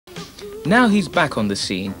Now he's back on the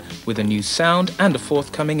scene with a new sound and a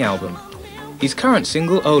forthcoming album. His current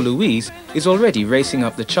single, Oh Louise, is already racing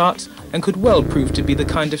up the charts and could well prove to be the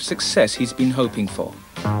kind of success he's been hoping for.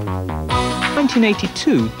 In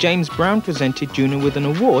 1982, James Brown presented Junior with an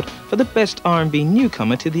award for the best R&B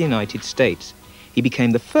newcomer to the United States. He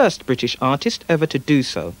became the first British artist ever to do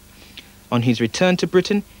so. On his return to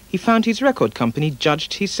Britain, he found his record company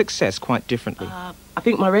judged his success quite differently. I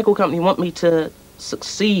think my record company want me to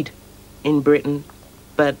succeed in Britain,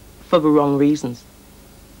 but for the wrong reasons.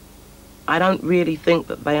 I don't really think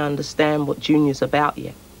that they understand what Junior's about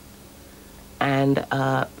yet. And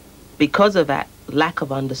because of that lack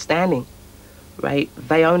of understanding, right,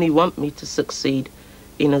 they only want me to succeed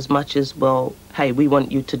in as much as, well, hey, we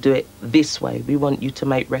want you to do it this way. We want you to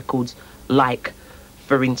make records like,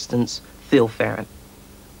 for instance, Phil Ferrin,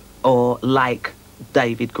 or like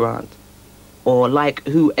David Grant, or like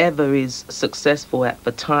whoever is successful at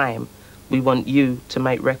the time. We want you to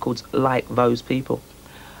make records like those people.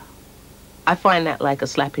 I find that like a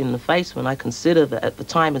slap in the face when I consider that at the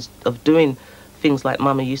time of doing things like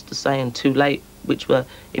Mama Used to Say and Too Late, which were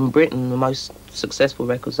in Britain the most successful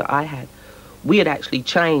records that I had, we had actually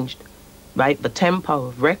changed, right, the tempo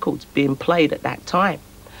of records being played at that time.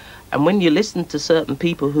 And when you listen to certain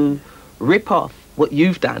people who rip off what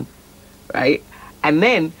you've done, right, and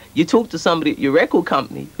then you talk to somebody at your record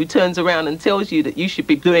company who turns around and tells you that you should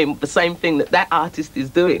be doing the same thing that that artist is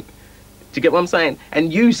doing. Do you get what I'm saying?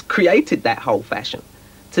 And you created that whole fashion.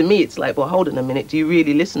 To me, it's like, well, hold on a minute. Do you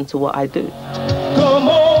really listen to what I do? Come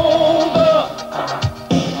over.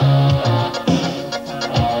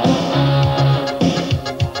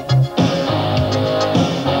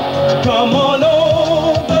 Come on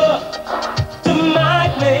over to my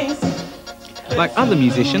place. Like other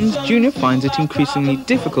musicians, Junior finds it increasingly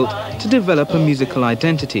difficult to develop a musical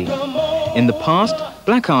identity. In the past,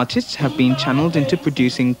 black artists have been channeled into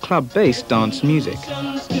producing club-based dance music.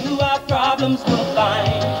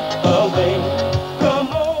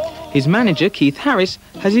 His manager, Keith Harris,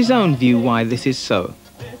 has his own view why this is so.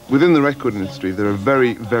 Within the record industry, there are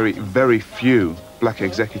very, very, very few black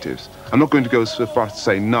executives. I'm not going to go so far as to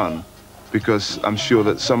say none, because I'm sure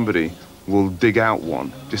that somebody will dig out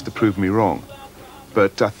one just to prove me wrong.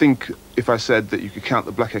 But I think if I said that you could count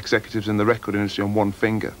the black executives in the record industry on one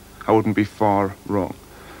finger, I wouldn't be far wrong.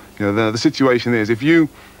 You know, the situation is, if you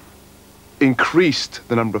increased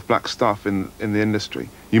the number of black staff in the industry,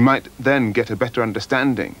 you might then get a better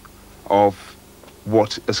understanding of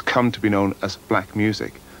what has come to be known as black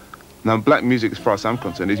music. Now, black music, as far as I'm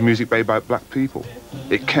concerned, is music made by black people.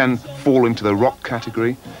 It can fall into the rock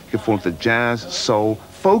category, it can fall into jazz, soul,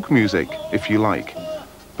 folk music, if you like.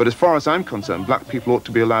 But as far as I'm concerned, black people ought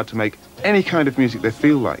to be allowed to make any kind of music they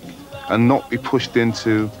feel like and not be pushed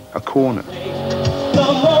into a corner.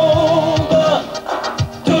 Come over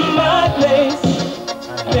to my place.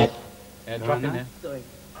 Yeah, drop in there.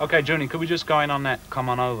 Okay, Junior, could we just go in on that? Come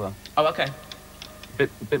on over. Oh, okay.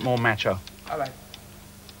 Bit more macho. All right.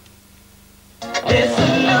 There's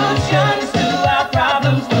solutions to our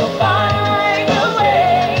problems, we'll find a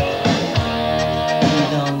way. We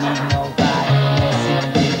don't need nobody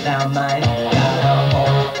messing with our mind. Got a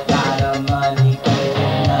whole lot of money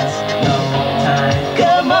giving us no time.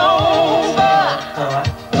 Come over.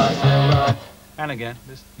 And again,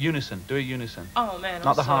 just unison. Do a unison. Oh man,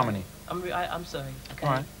 not the harmony. I'm sorry. Okay.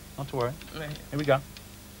 All right, not to worry. Right. Here we go.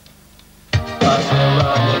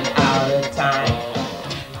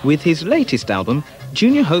 With his latest album,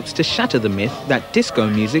 Junior hopes to shatter the myth that disco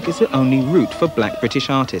music is the only route for black British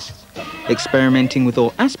artists. Experimenting with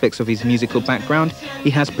all aspects of his musical background, he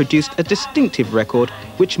has produced a distinctive record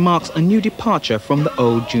which marks a new departure from the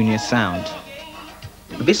old Junior sound.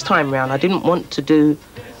 This time round, I didn't want to do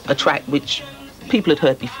a track which people had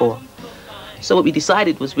heard before. So what we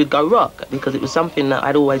decided was we'd go rock, because it was something that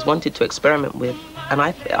I'd always wanted to experiment with. And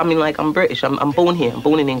I mean, like, I'm British, I'm born here, I'm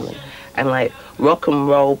born in England. And like rock and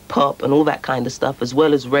roll, pop and all that kind of stuff, as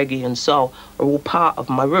well as reggae and soul, are all part of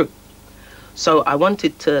my root. So I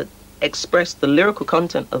wanted to express the lyrical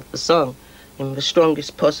content of the song in the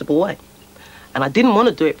strongest possible way. And I didn't want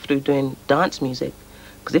to do it through doing dance music,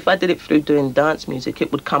 because if I did it through doing dance music,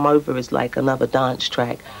 it would come over as like another dance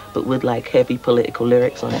track, but with like heavy political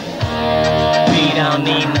lyrics on it. We don't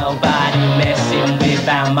need nobody messing with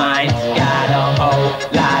our minds. Got a whole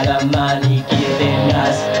lot of money giving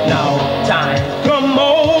us no time. Come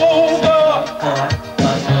over,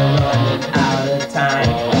 cause we're running out of time.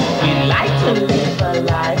 We like to live a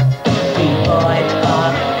life devoid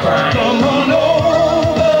of crime. Come on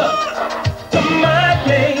over to my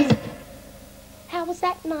place. How was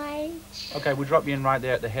that, Nige? Okay, we'll drop you in right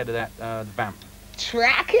there at the head of that vamp.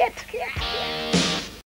 track it.